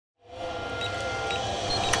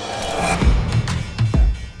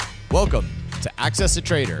Welcome to Access a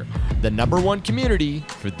Trader, the #1 community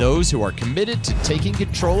for those who are committed to taking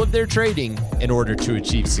control of their trading in order to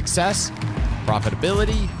achieve success,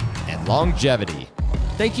 profitability, and longevity.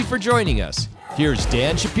 Thank you for joining us. Here's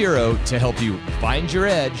Dan Shapiro to help you find your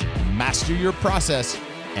edge, master your process,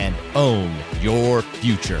 and own your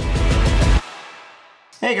future.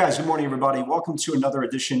 Hey guys, good morning everybody. Welcome to another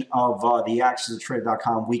edition of the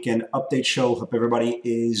AccessATrade.com weekend update show. Hope everybody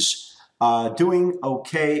is doing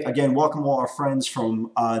okay. Again, welcome all our friends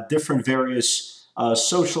from different various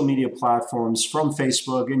social media platforms, from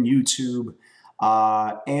Facebook and YouTube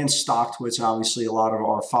and StockTwits, and obviously a lot of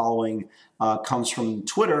our following comes from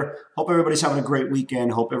Twitter. Hope everybody's having a great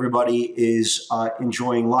weekend. Hope everybody is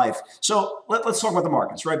enjoying life. So let's talk about the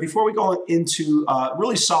markets, right? Before we go into a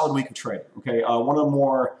really solid week of trading, okay? One of the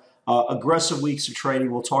more aggressive weeks of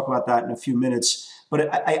trading. We'll talk about that in a few minutes.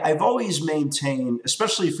 But I've always maintained,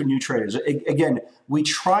 especially for new traders, again, we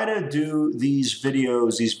try to do these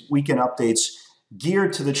videos, these weekend updates,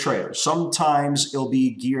 geared to the trader. Sometimes it'll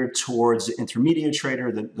be geared towards the intermediate trader,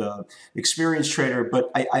 the experienced trader, but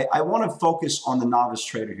I want to focus on the novice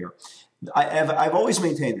trader here. I've always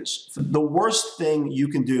maintained this. The worst thing you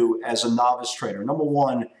can do as a novice trader, number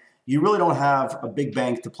one, you really don't have a big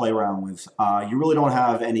bank to play around with. You really don't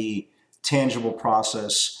have any tangible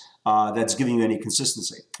process that's giving you any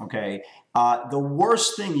consistency, okay? The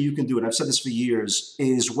worst thing you can do, and I've said this for years,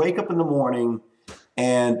 is wake up in the morning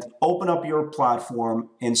and open up your platform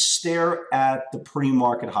and stare at the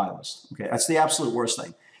pre-market high list. Okay, that's the absolute worst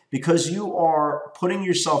thing, because you are putting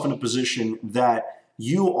yourself in a position that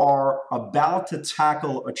you are about to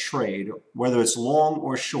tackle a trade, whether it's long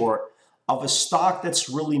or short, of a stock that's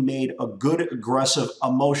really made a good, aggressive,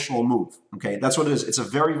 emotional move. Okay, that's what it is. It's a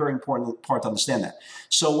very, very important part to understand that.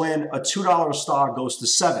 So when a $2 stock goes to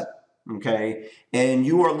 7, okay, and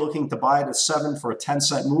you are looking to buy it at 7 for a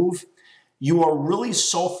 10-cent move, you are really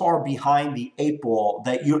so far behind the 8 ball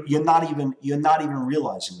that you're not even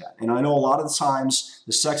realizing that. And I know a lot of the times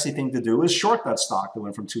the sexy thing to do is short that stock that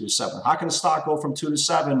went from 2 to 7. How can a stock go from 2 to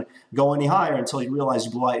 7 go any higher until you realize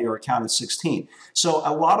you blew out your account at 16? So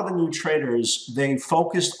a lot of the new traders, they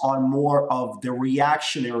focused on more of the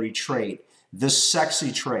reactionary trade, the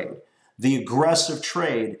sexy trade, the aggressive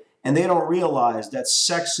trade, and they don't realize that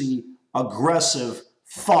sexy, aggressive,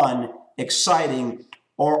 fun, exciting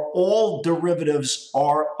are all derivatives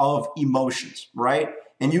of emotions, right?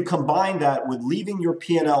 And you combine that with leaving your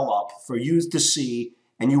P&L up for you to see,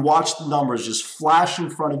 and you watch the numbers just flash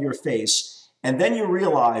in front of your face, and then you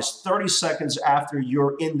realize 30 seconds after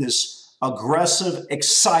you're in this aggressive,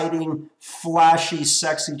 exciting, flashy,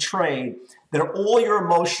 sexy trade that all your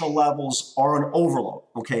emotional levels are on overload,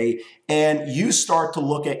 okay? And you start to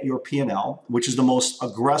look at your P&L, which is the most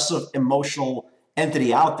aggressive emotional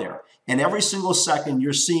entity out there. And every single second,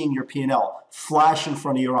 you're seeing your P&L flash in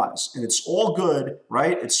front of your eyes. And it's all good,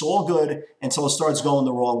 right? It's all good until it starts going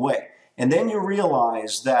the wrong way. And then you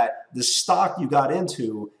realize that the stock you got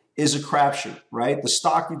into is a crapshoot, right? The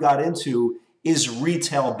stock you got into is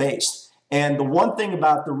retail-based. And the one thing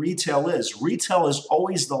about the retail is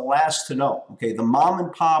always the last to know, okay? The mom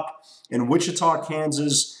and pop in Wichita,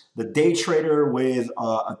 Kansas, the day trader with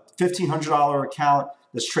a $1,500 account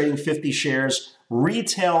that's trading 50 shares,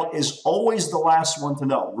 retail is always the last one to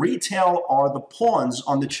know. Retail are the pawns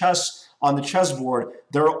on the chessboard.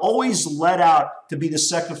 They're always let out to be the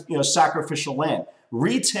sacrificial lamb.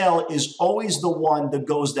 Retail is always the one that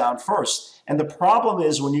goes down first. And the problem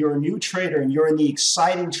is when you're a new trader and you're in the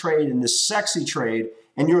exciting trade, in the sexy trade,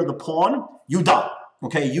 and you're the pawn, you die.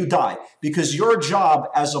 Okay, you die. Because your job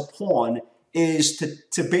as a pawn is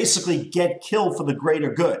to basically get killed for the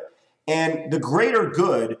greater good. And the greater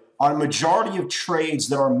good on a majority of trades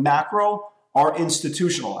that are macro are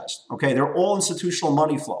institutionalized. Okay, they're all institutional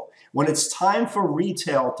money flow. When it's time for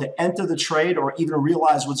retail to enter the trade or even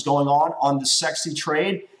realize what's going on the sexy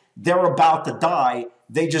trade, they're about to die.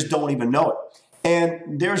 They just don't even know it.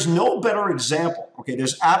 And there's no better example, okay,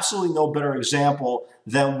 there's absolutely no better example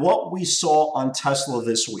than what we saw on Tesla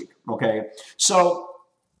this week, okay? So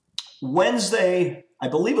Wednesday, I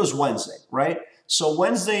believe it was Wednesday, right? So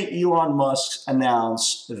Wednesday, Elon Musk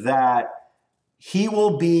announced that he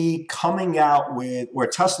will be coming out with, or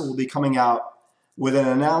Tesla will be coming out with an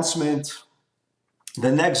announcement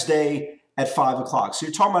the next day at 5 o'clock. So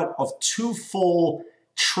you're talking about of 2 full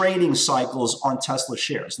trading cycles on Tesla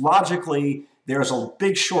shares. Logically, there's a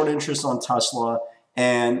big short interest on Tesla,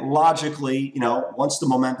 and logically, once the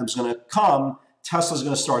momentum's going to come, Tesla's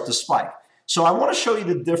going to start to spike. So I want to show you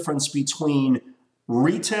the difference between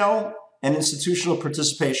retail and institutional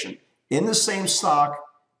participation in the same stock,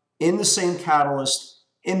 in the same catalyst,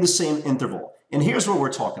 in the same interval. And here's what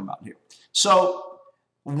we're talking about here. So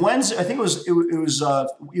Wednesday, I think it was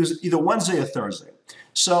either Wednesday or Thursday.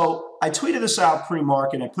 So I tweeted this out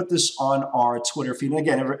pre-market. I put this on our Twitter feed. And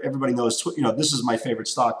again, everybody knows, this is my favorite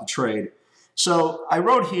stock to trade. So I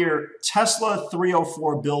wrote here, Tesla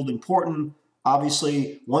 304 build important.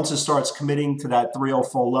 Obviously, once it starts committing to that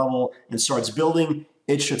 304 level and starts building,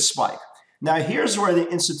 it should spike. Now, here's where the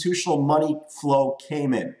institutional money flow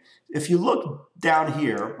came in. If you look down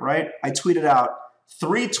here, right, I tweeted out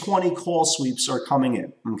 320 call sweeps are coming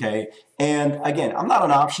in, okay? And again, I'm not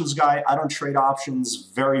an options guy. I don't trade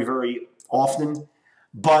options very, very often,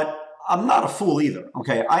 but I'm not a fool either,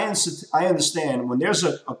 okay? I understand when there's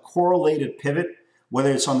a correlated pivot,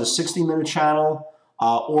 whether it's on the 60-minute channel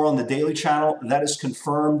or on the daily channel, that is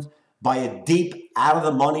confirmed by a deep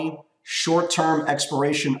out-of-the-money, short-term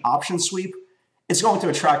expiration option sweep, it's going to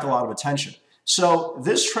attract a lot of attention. So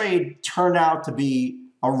this trade turned out to be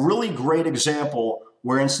a really great example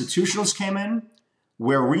where institutionals came in,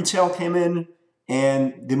 where retail came in,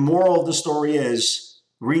 and the moral of the story is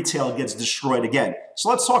retail gets destroyed again. So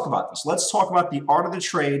let's talk about this. Let's talk about the art of the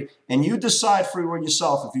trade, and you decide for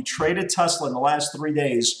yourself if you traded Tesla in the last 3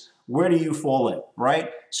 days, where do you fall in,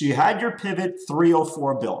 right? So you had your pivot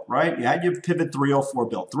 304 build, right? You had your pivot 304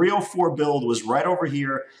 build. 304 build was right over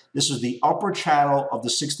here. This is the upper channel of the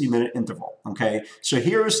 60-minute interval, okay? So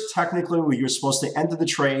here's technically where you're supposed to enter the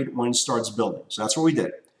trade when it starts building. So that's what we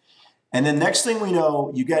did. And then next thing we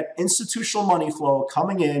know, you get institutional money flow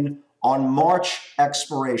coming in on March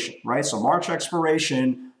expiration, right? So March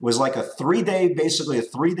expiration was like a 3-day, basically a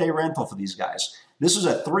 3-day rental for these guys. This was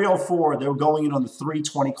at 304. They were going in on the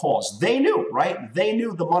 320 calls. They knew, right? They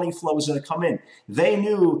knew the money flow was going to come in. They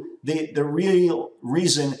knew the real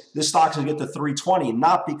reason this stock's going to get to 320,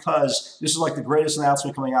 not because this is like the greatest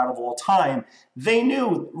announcement coming out of all time. They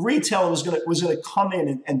knew retail was going to come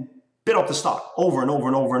in and bid up the stock over and over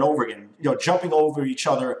and over and over again, jumping over each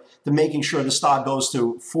other to making sure the stock goes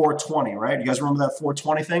to 420, right? You guys remember that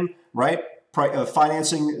 420 thing, right?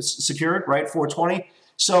 Financing secured, right? 420.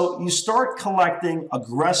 So you start collecting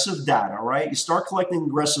aggressive data, right? You start collecting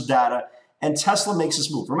aggressive data, and Tesla makes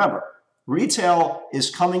this move. Remember, retail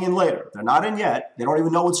is coming in later. They're not in yet. They don't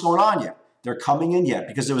even know what's going on yet. They're coming in yet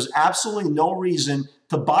because there was absolutely no reason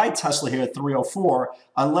to buy Tesla here at 304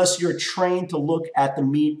 unless you're trained to look at the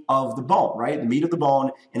meat of the bone, right? The meat of the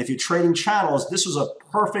bone. And if you're trading channels, this was a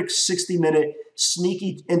perfect 60-minute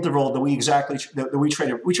sneaky interval that we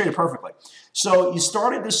traded. We traded perfectly. So you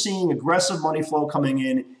started to seeing aggressive money flow coming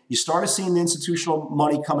in. You started seeing the institutional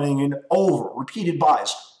money coming in over repeated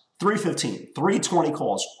buys, 315, 320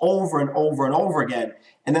 calls over and over and over again.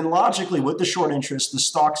 And then logically, with the short interest, the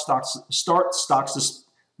stock starts to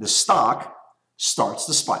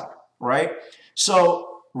spike, right? So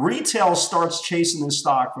retail starts chasing the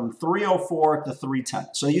stock from 304 to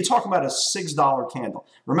 310. So you talk about a $6 candle.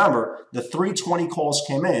 Remember, the 320 calls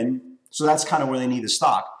came in, so that's kind of where they need the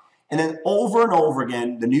stock. And then over and over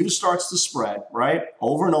again, the news starts to spread, right?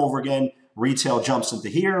 Over and over again, retail jumps into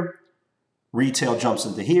here, retail jumps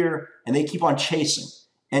into here, and they keep on chasing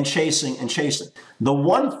and chasing and chasing. The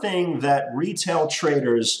one thing that retail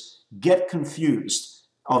traders get confused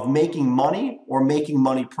of making money or making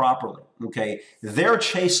money properly, okay? They're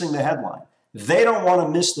chasing the headline. They don't want to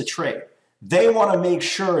miss the trade. They want to make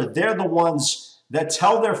sure they're the ones that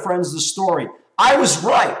tell their friends the story. I was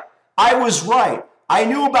right. I was right. I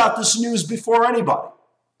knew about this news before anybody,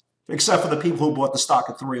 except for the people who bought the stock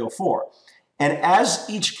at 304. And as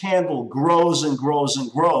each candle grows and grows and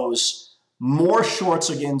grows, more shorts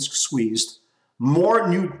are getting squeezed, more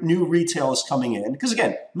new retail is coming in. Because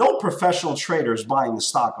again, no professional trader is buying the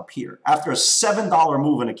stock up here. After a $7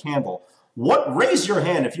 move in a candle, raise your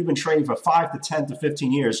hand if you've been trading for 5 to 10 to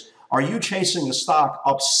 15 years. Are you chasing a stock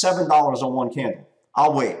up $7 on one candle?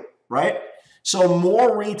 I'll wait, right? So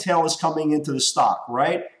more retail is coming into the stock,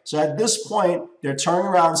 right? So at this point, they're turning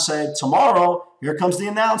around and saying, tomorrow, here comes the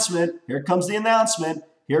announcement, here comes the announcement,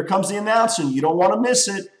 here comes the announcement. You don't want to miss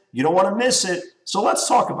it. You don't want to miss it. So let's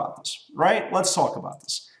talk about this, right? Let's talk about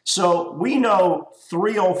this. So we know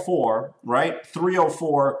 304, right?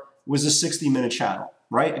 304 was a 60-minute channel,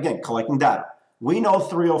 right? Again, collecting data. We know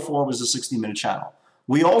 304 was a 60-minute channel.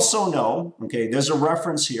 We also know, okay, there's a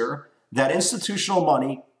reference here that institutional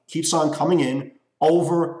money keeps on coming in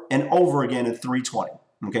over and over again at 320.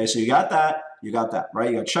 Okay, so you got that,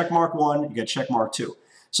 right? You got check mark 1, you got check mark 2.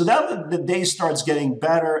 So now the day starts getting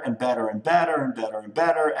better and better and better and better and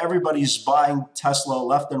better. Everybody's buying Tesla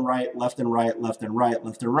left and right, left and right, left and right,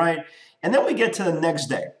 left and right. And then we get to the next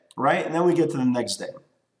day, right? And then we get to the next day.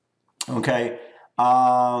 Okay,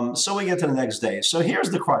 so we get to the next day. So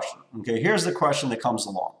here's the question, okay? Here's the question that comes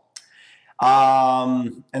along.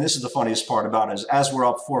 And this is the funniest part about it, is as we're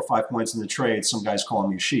up 4 or 5 points in the trade, some guy's calling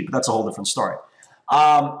me a sheep, but that's a whole different story.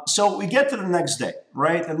 So we get to the next day,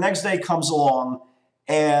 right? The next day comes along,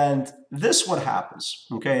 and this is what happens,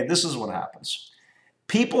 okay? This is what happens.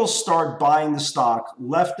 People start buying the stock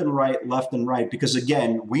left and right, because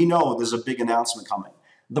again, we know there's a big announcement coming.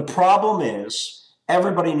 The problem is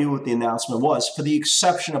everybody knew what the announcement was, for the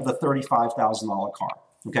exception of the $35,000 car.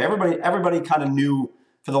 Okay, everybody kind of knew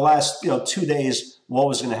for the last 2 days what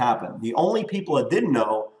was going to happen. The only people that didn't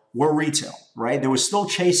know were retail, right? They were still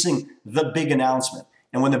chasing the big announcement.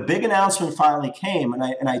 And when the big announcement finally came, and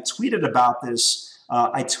I tweeted about this,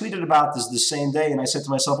 the same day, and I said to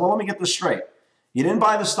myself, well, let me get this straight. You didn't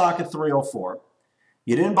buy the stock at 304.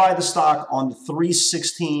 You didn't buy the stock on the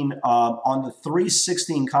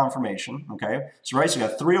 316 confirmation. Okay, so right, so you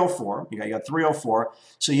got 304. You got 304.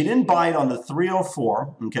 So you didn't buy it on the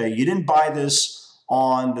 304. Okay, you didn't buy this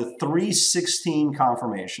on the 316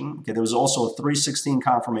 confirmation. Okay, there was also a 316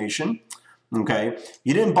 confirmation. Okay,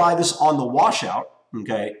 you didn't buy this on the washout.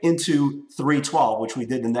 Okay, into 312, which we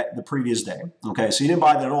did the previous day. Okay, so you didn't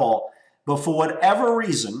buy that at all. But for whatever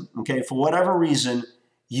reason,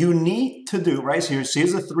 you need to do, right? So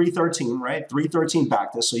here's the 313, right? 313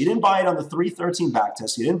 backtest. So you didn't buy it on the 313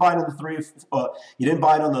 backtest. You didn't buy it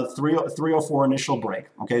on the 304 initial break.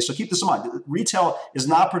 Okay, so keep this in mind. Retail is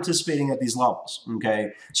not participating at these levels.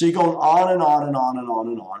 Okay, so you're going on and on and on and on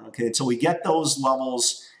and on. Okay, until we get those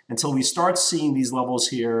levels, until we start seeing these levels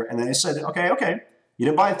here. And then I said, okay, you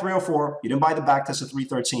didn't buy a 304. You didn't buy the backtest at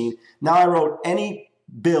 313. Now I wrote any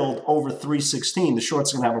build over 316, the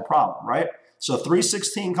short's going to have a problem, right? So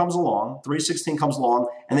 316 comes along,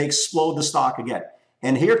 and they explode the stock again.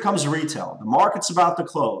 And here comes retail. The market's about to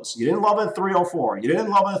close. You didn't love it at 304. You didn't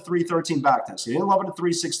love it at 313 backtest. You didn't love it at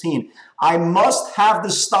 316. I must have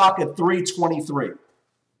the stock at 323,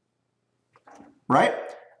 right?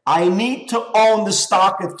 I need to own the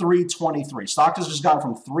stock at 323. Stock has just gone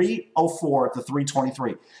from 304 to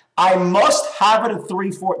 323. I must have it at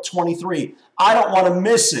 323. I don't want to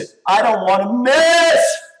miss it. I don't want to miss.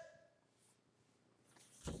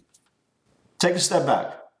 Take a step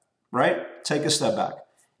back, right? Take a step back.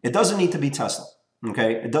 It doesn't need to be Tesla,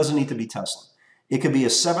 okay? It doesn't need to be Tesla. It could be a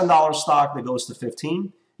 $7 stock that goes to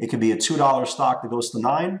 15. It could be a $2 stock that goes to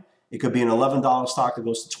 9. It could be an $11 stock that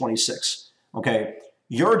goes to 26, okay?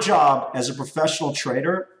 Your job as a professional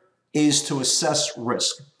trader is to assess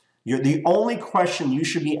risk. The only question you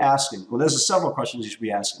should be asking, well, there's several questions you should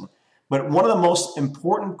be asking, but one of the most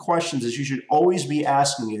important questions that you should always be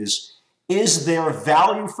asking is there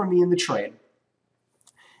value for me in the trade?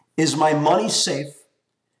 Is my money safe?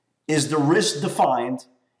 Is the risk defined?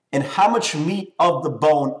 And how much meat of the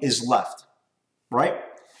bone is left, right?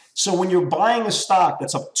 So when you're buying a stock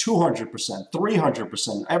that's up 200%,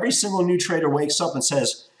 300%, every single new trader wakes up and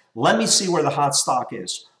says, let me see where the hot stock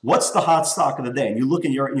is. What's the hot stock of the day? And you look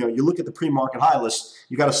at you look at the pre-market high list,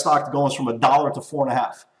 you got a stock that goes from $1 to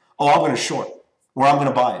 $4.50. Oh, I'm going to short, or I'm going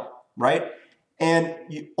to buy it, right? And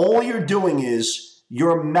all you're doing is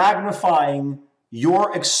you're magnifying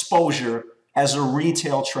your exposure as a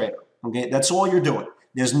retail trader, okay? That's all you're doing.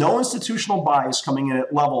 There's no institutional bias coming in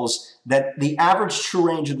at levels that the average true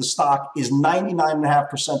range of the stock is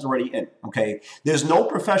 99.5% already in, okay? There's no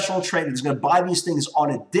professional trader that's going to buy these things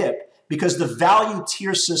on a dip because the value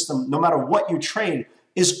tier system, no matter what you trade,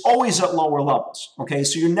 is always at lower levels, okay?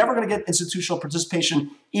 So you're never going to get institutional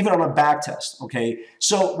participation even on a back test, okay?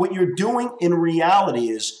 So what you're doing in reality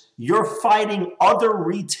is you're fighting other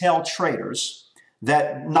retail traders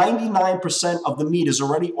that 99% of the meat is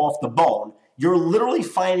already off the bone. You're literally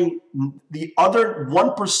fighting the other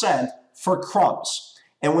 1% for crumbs.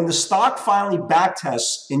 And when the stock finally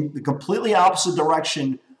backtests in the completely opposite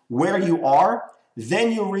direction where you are,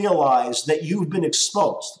 then you realize that you've been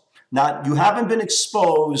exposed. Now, you haven't been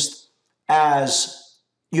exposed as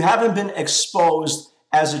a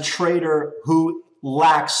trader who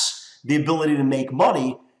lacks the ability to make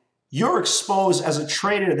money. You're exposed as a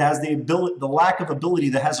trader that has the lack of ability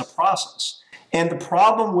that has a process. And the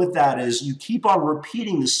problem with that is you keep on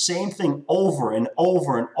repeating the same thing over and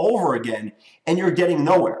over and over again, and you're getting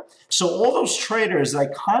nowhere. So all those traders that I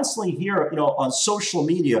constantly hear, on social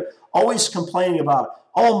media, always complaining about,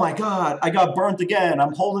 oh my God, I got burnt again,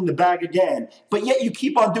 I'm holding the bag again. But yet you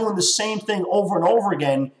keep on doing the same thing over and over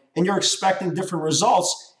again, and you're expecting different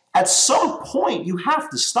results. At some point, you have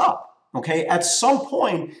to stop. Okay, at some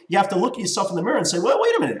point, you have to look at yourself in the mirror and say, well,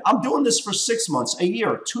 wait a minute, I'm doing this for 6 months, a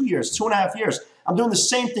year, 2 years, 2.5 years. I'm doing the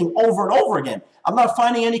same thing over and over again. I'm not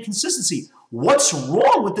finding any consistency. What's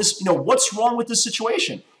wrong with this? What's wrong with this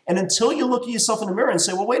situation? And until you look at yourself in the mirror and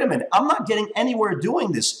say, well, wait a minute, I'm not getting anywhere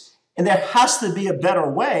doing this. and there has to be a better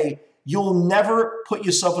way, you'll never put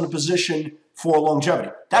yourself in a position for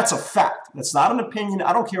longevity. That's a fact. That's not an opinion.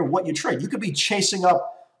 I don't care what you trade. You could be chasing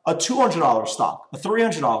up a $200 stock, a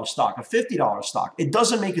 $300 stock, a $50 stock. It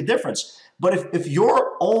doesn't make a difference. But if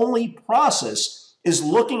your only process is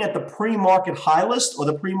looking at the pre-market high list or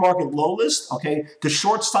the pre-market low list, okay, to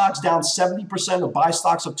short stocks down 70% or buy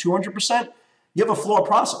stocks up 200%, you have a flawed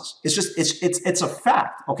process. It's a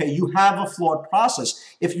fact, okay? You have a flawed process.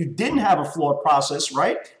 If you didn't have a flawed process,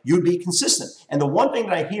 right, you'd be consistent. And the one thing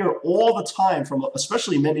that I hear all the time from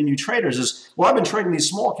especially many new traders is, well, I've been trading these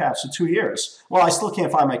small caps for 2 years. Well, I still can't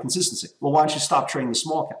find my consistency. Well, why don't you stop trading the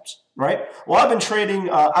small caps, right? Well, I've been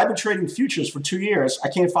trading futures for 2 years. I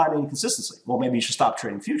can't find any consistency. Well, maybe you should stop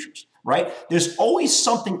trading futures, right? There's always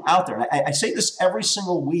something out there. And I say this every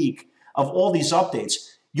single week of all these updates.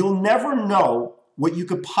 You'll never know what you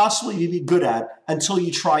could possibly be good at until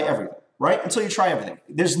you try everything, right? Until you try everything.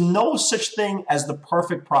 There's no such thing as the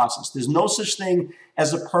perfect process. There's no such thing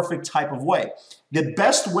as the perfect type of way. The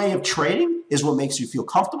best way of trading is what makes you feel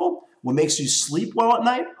comfortable, what makes you sleep well at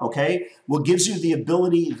night, okay? What gives you the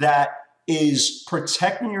ability that is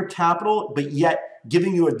protecting your capital, but yet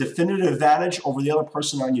giving you a definitive advantage over the other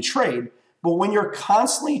person on your trade. But when you're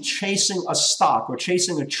constantly chasing a stock or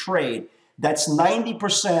chasing a trade, that's 90%,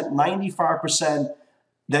 95%,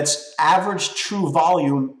 that's average true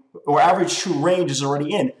volume or average true range is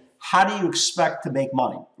already in. How do you expect to make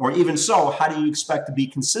money? Or even so, how do you expect to be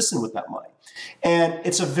consistent with that money? And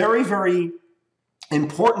it's a very, very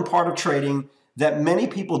important part of trading that many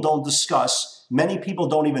people don't discuss, many people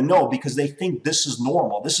don't even know because they think this is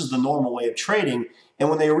normal. This is the normal way of trading. And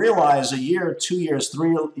when they realize a year, 2 years,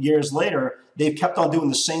 3 years later, they've kept on doing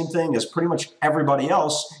the same thing as pretty much everybody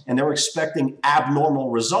else, and they're expecting abnormal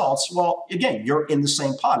results, well, again, you're in the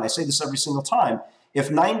same pot. And I say this every single time. If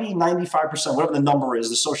 90, 95%, whatever the number is,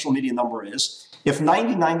 the social media number is, if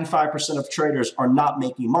 90, 95% of traders are not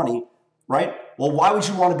making money, right? Well, why would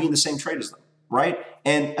you want to be in the same trade as them, right?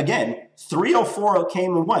 And again, 304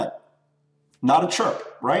 came and went. Not a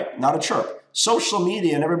chirp, right? Not a chirp. Social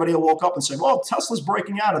media and everybody woke up and said, well, Tesla's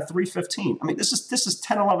breaking out at 315. I mean, this is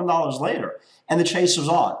 $10, $11 later. And the chase was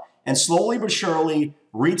on. And slowly but surely,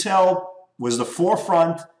 retail was the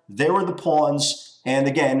forefront. They were the pawns. And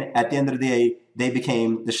again, at the end of the day, they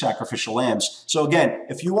became the sacrificial lambs. So again,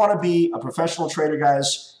 if you want to be a professional trader,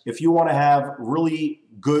 guys, if you want to have really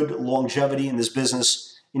good longevity in this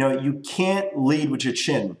business, you can't lead with your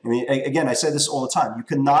chin. I mean, again, I say this all the time. You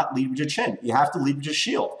cannot lead with your chin. You have to lead with your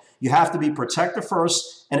shield. You have to be protector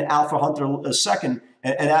first and alpha hunter second,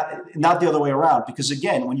 and not the other way around. Because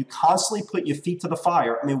again, when you constantly put your feet to the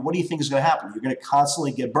fire, I mean, what do you think is going to happen? You're going to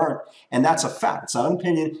constantly get burnt, and that's a fact. It's not an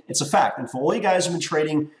opinion. It's a fact. And for all you guys who've been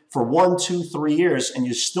trading for 1, 2, 3 years, and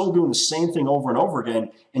you're still doing the same thing over and over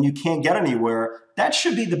again, and you can't get anywhere, that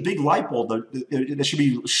should be the big light bulb that should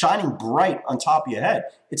be shining bright on top of your head.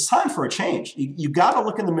 It's time for a change. You got to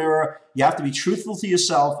look in the mirror. You have to be truthful to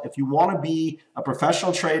yourself. If you want to be a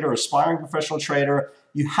professional trader, aspiring professional trader,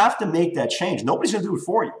 you have to make that change. Nobody's going to do it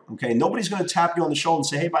for you, okay? Nobody's going to tap you on the shoulder and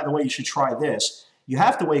say, hey, by the way, you should try this. You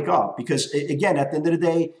have to wake up because, again, at the end of the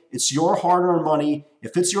day, it's your hard-earned money.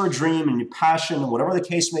 If it's your dream and your passion and whatever the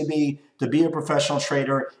case may be to be a professional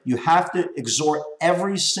trader, you have to exhort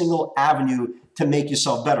every single avenue to make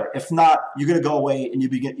yourself better. If not, you're going to go away and you're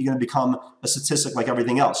going to become a statistic like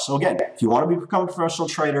everything else. So again, if you want to become a professional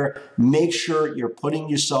trader, make sure you're putting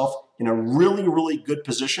yourself in a really, really good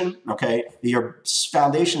position, okay? Your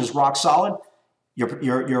foundation is rock solid.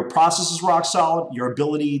 Your process is rock solid. Your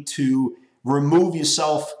ability to remove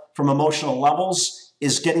yourself from emotional levels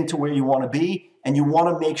is getting to where you want to be. And you want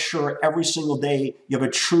to make sure every single day you have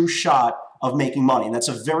a true shot of making money. And that's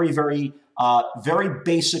a very, very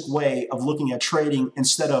basic way of looking at trading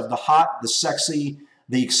instead of the hot, the sexy,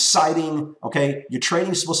 the exciting, okay? Your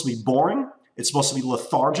trading is supposed to be boring. It's supposed to be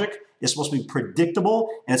lethargic. It's supposed to be predictable.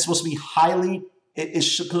 And it's supposed to be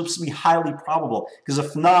it's supposed to be highly probable. Because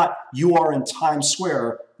if not, you are in Times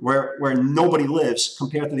Square where nobody lives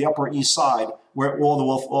compared to the Upper East Side where all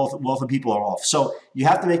the wealthy people are off. So you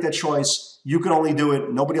have to make that choice. You can only do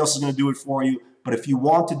it. Nobody else is going to do it for you. But if you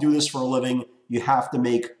want to do this for a living, you have to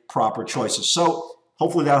make proper choices. So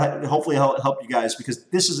hopefully that'll help you guys, because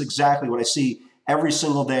this is exactly what I see every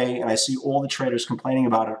single day, and I see all the traders complaining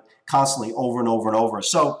about it constantly over and over and over.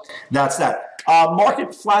 So that's that.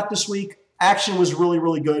 Market flat this week. Action was really,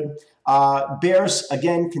 really good. Bears,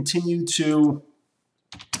 again, continue to,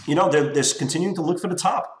 they're continuing to look for the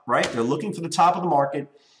top, right? They're looking for the top of the market,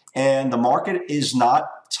 and the market is not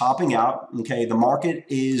topping out, okay? The market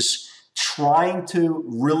is trying to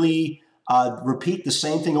really repeat the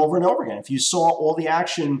same thing over and over again. If you saw all the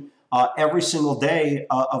action every single day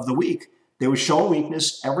of the week. They were showing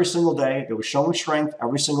weakness every single day. They were showing strength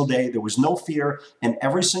every single day. There was no fear. And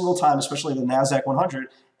every single time, especially the NASDAQ 100,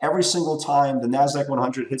 every single time the NASDAQ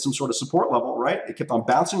 100 hit some sort of support level, right? It kept on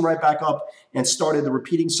bouncing right back up and started the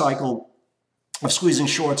repeating cycle of squeezing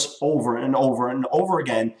shorts over and over and over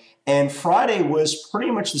again. And Friday was pretty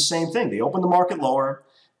much the same thing. They opened the market lower.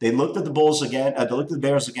 They looked at the bulls again. They looked at the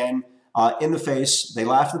bears again in the face. They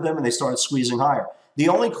laughed at them and they started squeezing higher. The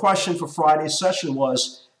only question for Friday's session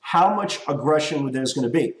was how much aggression there's going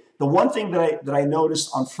to be. The one thing that I noticed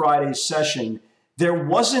on Friday's session, there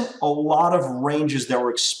wasn't a lot of ranges that were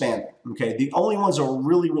expanding. Okay, the only ones that were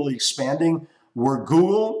really expanding were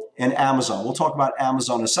Google and Amazon. We'll talk about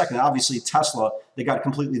Amazon in a second. Obviously, Tesla, they got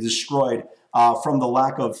completely destroyed from the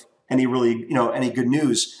lack of any good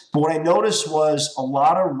news. But what I noticed was a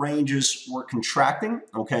lot of ranges were contracting.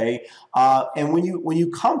 Okay, and when you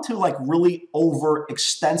come to like really over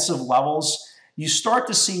extensive levels, you start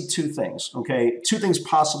to see two things. Okay, two things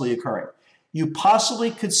possibly occurring. You possibly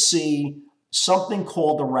could see something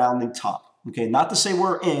called a rounding top. Okay, not to say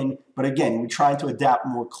we're in, but again, we're trying to adapt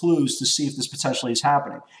more clues to see if this potentially is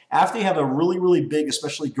happening. After you have a really big,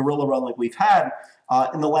 especially gorilla run like we've had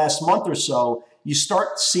in the last month or so, you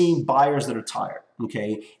start seeing buyers that are tired,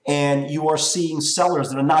 okay? And you are seeing sellers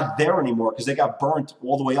that are not there anymore because they got burnt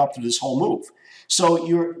all the way up through this whole move. So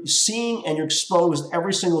you're seeing and you're exposed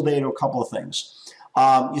every single day to a couple of things.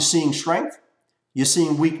 You're seeing strength, you're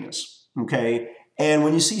seeing weakness, okay? And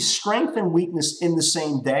when you see strength and weakness in the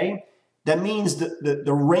same day, that means that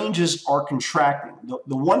the ranges are contracting.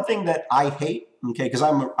 The one thing that I hate, okay, because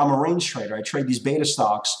I'm a range trader. I trade these beta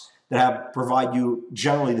stocks that provide you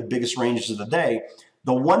generally the biggest ranges of the day.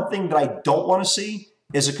 The one thing that I don't want to see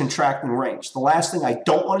is a contracting range. The last thing I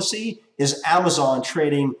don't want to see is Amazon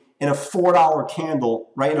trading in a $4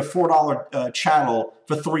 candle, right, in a $4 channel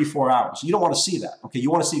for 3-4 hours. You don't want to see that, okay?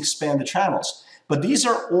 You want to see expanded channels. But these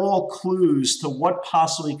are all clues to what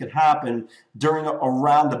possibly could happen during a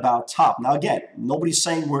roundabout top. Now, again, nobody's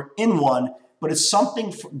saying we're in one, but it's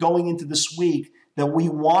something going into this week that we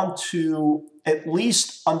want to at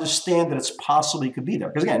least understand that it's possibly could be there.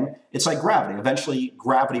 Because again, it's like gravity. Eventually,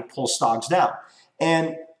 gravity pulls stocks down.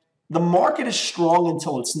 And the market is strong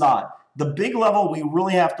until it's not. The big level we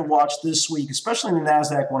really have to watch this week, especially in the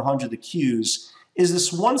NASDAQ 100, the Qs, is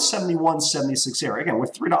this 171.76 area. Again, we're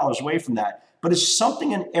 $3 away from that. But it's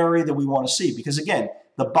something, an area that we want to see. Because again,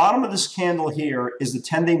 the bottom of this candle here is the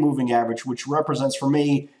 10-day moving average, which represents for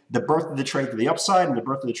me the birth of the trade to the upside and the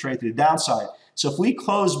birth of the trade to the downside. So if we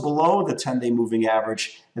close below the 10-day moving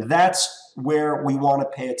average, that's where we want to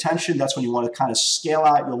pay attention. That's when you want to kind of scale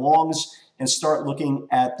out your longs and start looking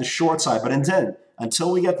at the short side. But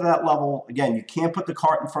until we get to that level, again, you can't put the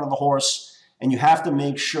cart in front of the horse, and you have to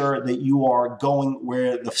make sure that you are going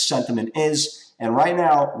where the sentiment is. And right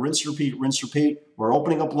now, rinse, repeat, we're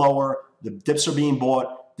opening up lower. The dips are being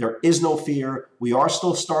bought. There is no fear. We are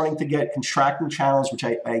still starting to get contracting channels, which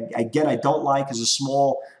again, I don't like as a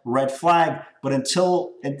small red flag. But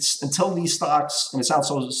until these stocks, and it sounds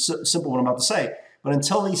so simple what I'm about to say, but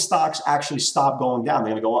until these stocks actually stop going down,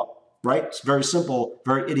 they're going to go up, right? It's very simple,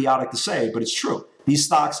 very idiotic to say, but it's true. These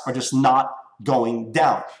stocks are just not going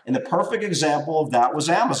down. And the perfect example of that was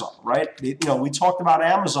Amazon, right? We talked about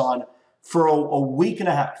Amazon for a week and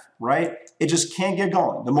a half, right? It just can't get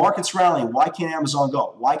going. The market's rallying. Why can't Amazon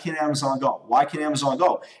go? Why can't Amazon go? Why can't Amazon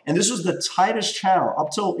go? And this was the tightest channel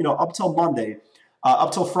up till Monday,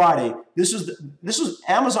 up till Friday. This was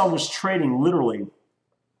Amazon was trading literally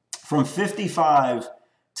from 55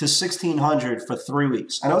 to 1600 for 3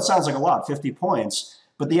 weeks. I know it sounds like a lot, 50 points.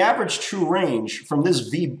 But the average true range from this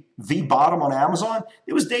V bottom on Amazon,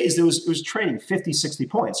 it was days it was trading 50, 60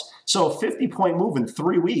 points. So a 50-point move in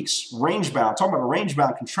 3 weeks, range bound, talking about a range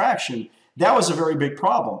bound contraction, that was a very big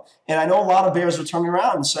problem. And I know a lot of bears were turning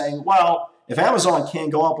around and saying, well, if Amazon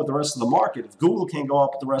can't go up with the rest of the market, if Google can't go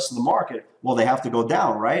up with the rest of the market, well, they have to go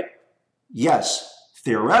down, right? Yes,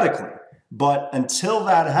 theoretically. But until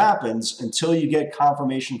that happens, until you get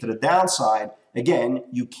confirmation to the downside, again,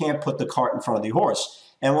 you can't put the cart in front of the horse.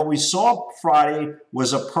 And what we saw Friday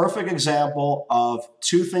was a perfect example of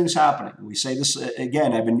two things happening. We say this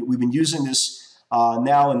again, we've been using this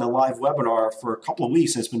now in the live webinar for a couple of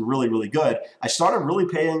weeks, and it's been really good. I started really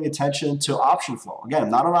paying attention to option flow. Again,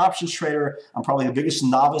 I'm not an options trader. I'm probably the biggest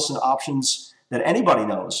novice in options that anybody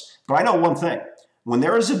knows. But I know one thing. When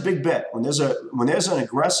there is a big bet, when there's an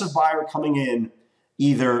aggressive buyer coming in,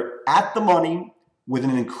 either at the money with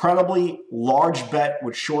an incredibly large bet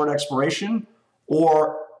with short expiration,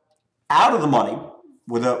 or out of the money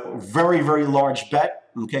with a very large bet,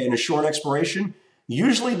 okay, and a short expiration,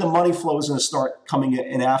 usually the money flow is going to start coming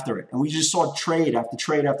in after it. And we just saw trade after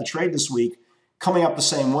trade after trade this week coming up the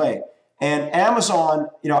same way. And Amazon,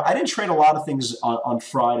 I didn't trade a lot of things on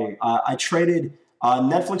Friday. I traded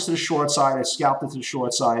Netflix to the short side. I scalped it to the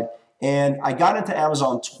short side. And I got into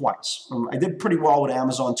Amazon twice. I did pretty well with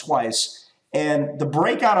Amazon twice. And the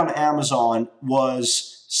breakout on Amazon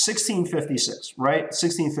was 1656, right?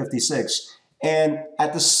 1656. And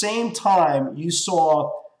at the same time, you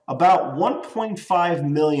saw about 1.5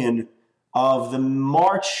 million of the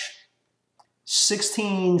March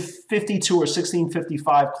 1652 or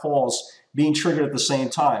 1655 calls being triggered at the same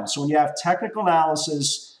time. So when you have technical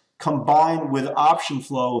analysis combined with option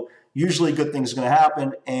flow, usually good things are going to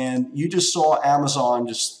happen. And you just saw Amazon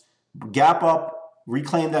just gap up,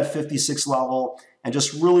 reclaim that 56 level, and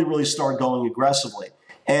just really, really start going aggressively.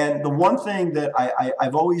 And the one thing that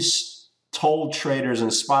I've always told traders and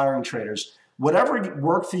aspiring traders, whatever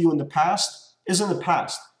worked for you in the past is in the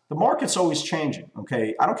past. The market's always changing,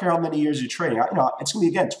 okay? I don't care how many years you're trading. It's going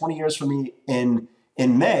to be, again, 20 years for me in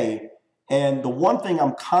May. And the one thing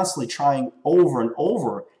I'm constantly trying over and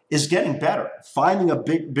over is getting better, finding a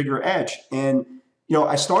bigger edge. And,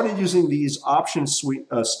 I started using these option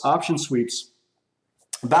sweeps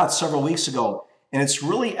about several weeks ago. And it's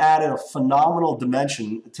really added a phenomenal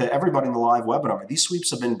dimension to everybody in the live webinar. These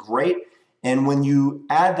sweeps have been great. And when you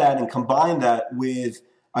add that and combine that with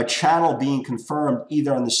a channel being confirmed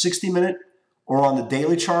either on the 60-minute or on the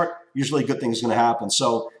daily chart, usually good things are going to happen.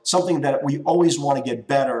 So something that we always want to get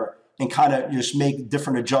better and kind of just make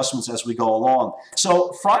different adjustments as we go along.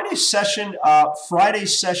 So Friday's session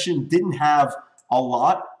didn't have a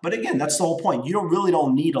lot. But again, that's the whole point. You really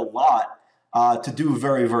don't need a lot to do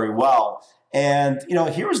very, very well. And,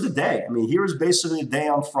 here was the day. Here was basically the day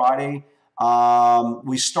on Friday.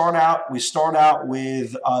 We start out with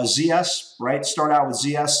ZS, right? Start out with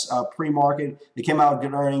ZS pre-market. They came out with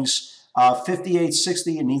good earnings.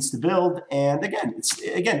 58.60, it needs to build. And again,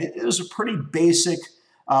 it was a pretty basic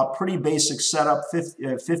setup.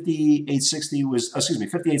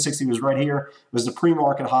 58.60 was right here. It was the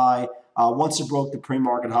pre-market high. Once it broke the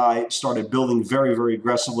pre-market high, it started building very, very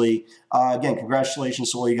aggressively. Again,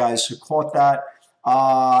 congratulations to all you guys who caught that.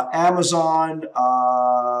 Amazon,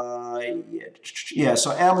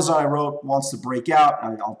 so Amazon, I wrote, wants to break out.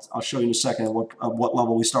 I'll show you in a second at what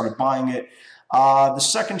level we started buying it. The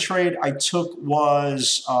second trade I took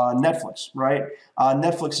was Netflix, right?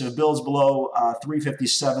 Netflix, if it builds below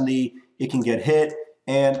 350.70, it can get hit.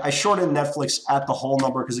 And I shorted Netflix at the whole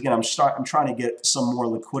number because, again, I'm trying to get some more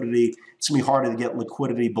liquidity. It's going to be harder to get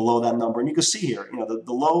liquidity below that number. And you can see here,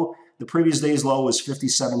 the previous day's low was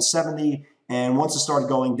 57.70. And once it started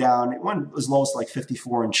going down, it went as low as like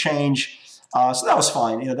 54 and change. So that was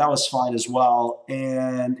fine. That was fine as well.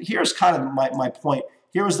 And here's kind of my point.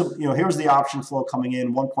 Here's the option flow coming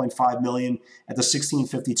in, 1.5 million at the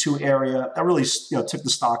 1652 area. That really took the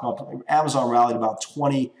stock up. Amazon rallied about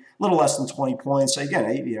 20, a little less than 20 points. Again,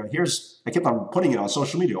 I kept on putting it on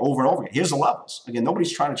social media over and over again. Here's the levels. Again,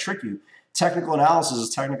 nobody's trying to trick you. Technical analysis is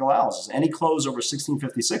technical analysis. Any close over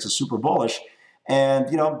 1656 is super bullish. And,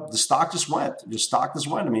 the stock just went.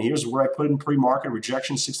 Here's where I put in pre-market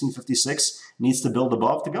rejection, 1656, needs to build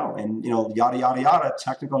above to go. And, yada, yada, yada,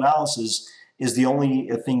 technical analysis is the only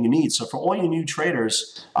thing you need. So for all you new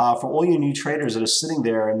traders, that are sitting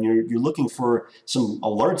there and you're looking for some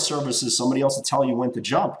alert services, somebody else to tell you when to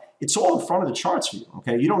jump, it's all in front of the charts for you,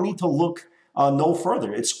 okay? You don't need to look no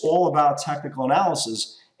further. It's all about technical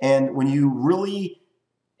analysis. And when you really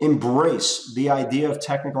embrace the idea of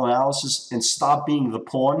technical analysis and stop being the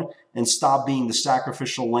pawn and stop being the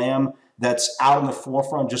sacrificial lamb that's out in the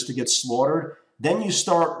forefront just to get slaughtered, then you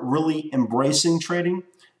start really embracing trading.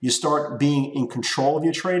 You start being in control of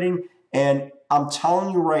your trading. And I'm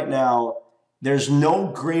telling you right now, there's no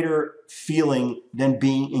greater feeling than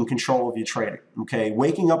being in control of your trading, okay?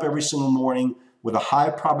 Waking up every single morning with a high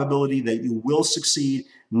probability that you will succeed,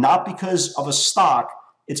 not because of a stock,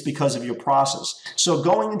 it's because of your process. So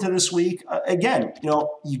going into this week, again,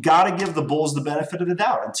 you got to give the bulls the benefit of the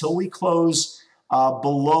doubt until we close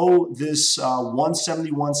below this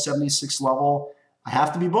 171.76 level. I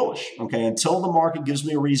have to be bullish, okay? Until the market gives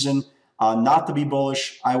me a reason not to be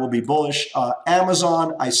bullish, I will be bullish.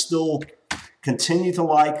 Amazon, I still continue to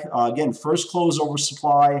like. Again, first close over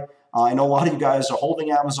supply. I know a lot of you guys are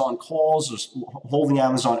holding Amazon calls or holding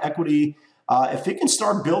Amazon equity. If it can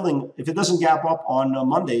start building, if it doesn't gap up on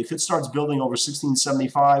Monday, if it starts building over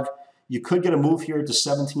 1675, you could get a move here to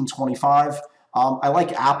 1725. I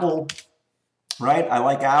like Apple, right? I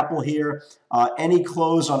like Apple here. Any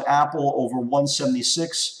close on Apple over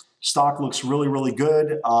 176 Stock looks really, really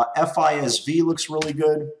good. FISV looks really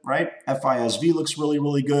good, right? FISV looks really,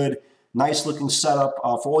 really good. Nice looking setup.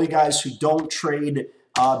 For all you guys who don't trade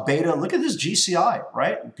beta, look at this GCI,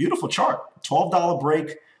 right? Beautiful chart. $12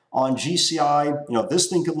 break on GCI. You know, this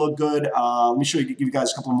thing could look good. Let me give you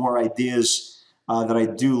guys a couple more ideas that I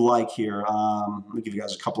do like here. Let me give you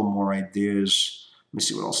guys a couple more ideas. Let me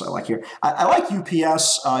see what else I like here. I like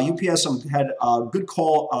UPS. UPS had good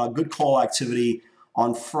call activity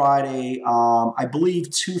on Friday. I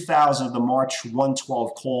believe 2,000 of the March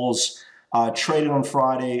 112 calls traded on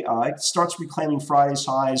Friday. It starts reclaiming Friday's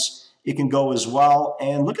highs. It can go as well.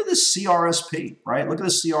 And look at this CRSP, right? Look at the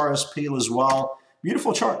CRSP as well.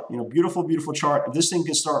 Beautiful chart, you know, beautiful, beautiful chart. If this thing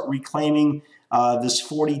can start reclaiming this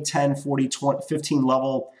 40, 10, 40, 20, 15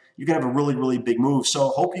 level, you can have a really, really big move. So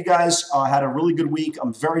hope you guys had a really good week.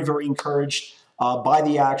 I'm very, very encouraged by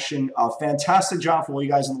the action. Fantastic job for all you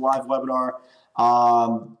guys in the live webinar.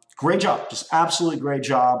 Great job, just absolutely great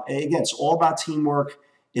job. And again, it's all about teamwork.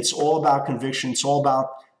 It's all about conviction. It's all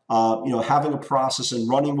about having a process and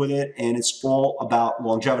running with it. And it's all about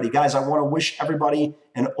longevity. Guys, I want to wish everybody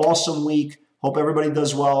an awesome week. Hope everybody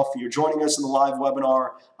does well. If you're joining us in the live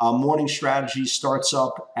webinar, Morning Strategy starts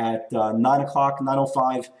up at 9 o'clock,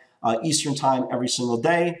 9:05 Eastern time every single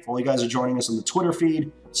day. For all you guys are joining us on the Twitter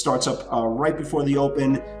feed, starts up right before the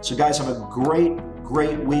open. So guys, have a great,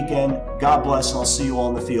 great weekend. God bless, and I'll see you all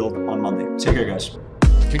in the field on Monday. Take care, guys.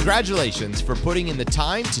 Congratulations for putting in the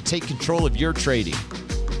time to take control of your trading.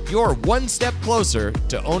 You're one step closer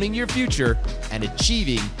to owning your future and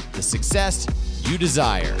achieving the success you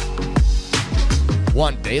desire.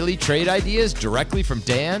 Want daily trade ideas directly from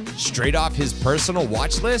Dan, straight off his personal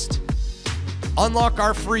watch list? Unlock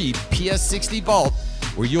our free PS60 Vault,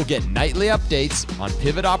 where you'll get nightly updates on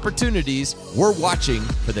pivot opportunities we're watching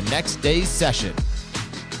for the next day's session.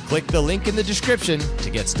 Click the link in the description to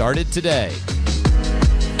get started today.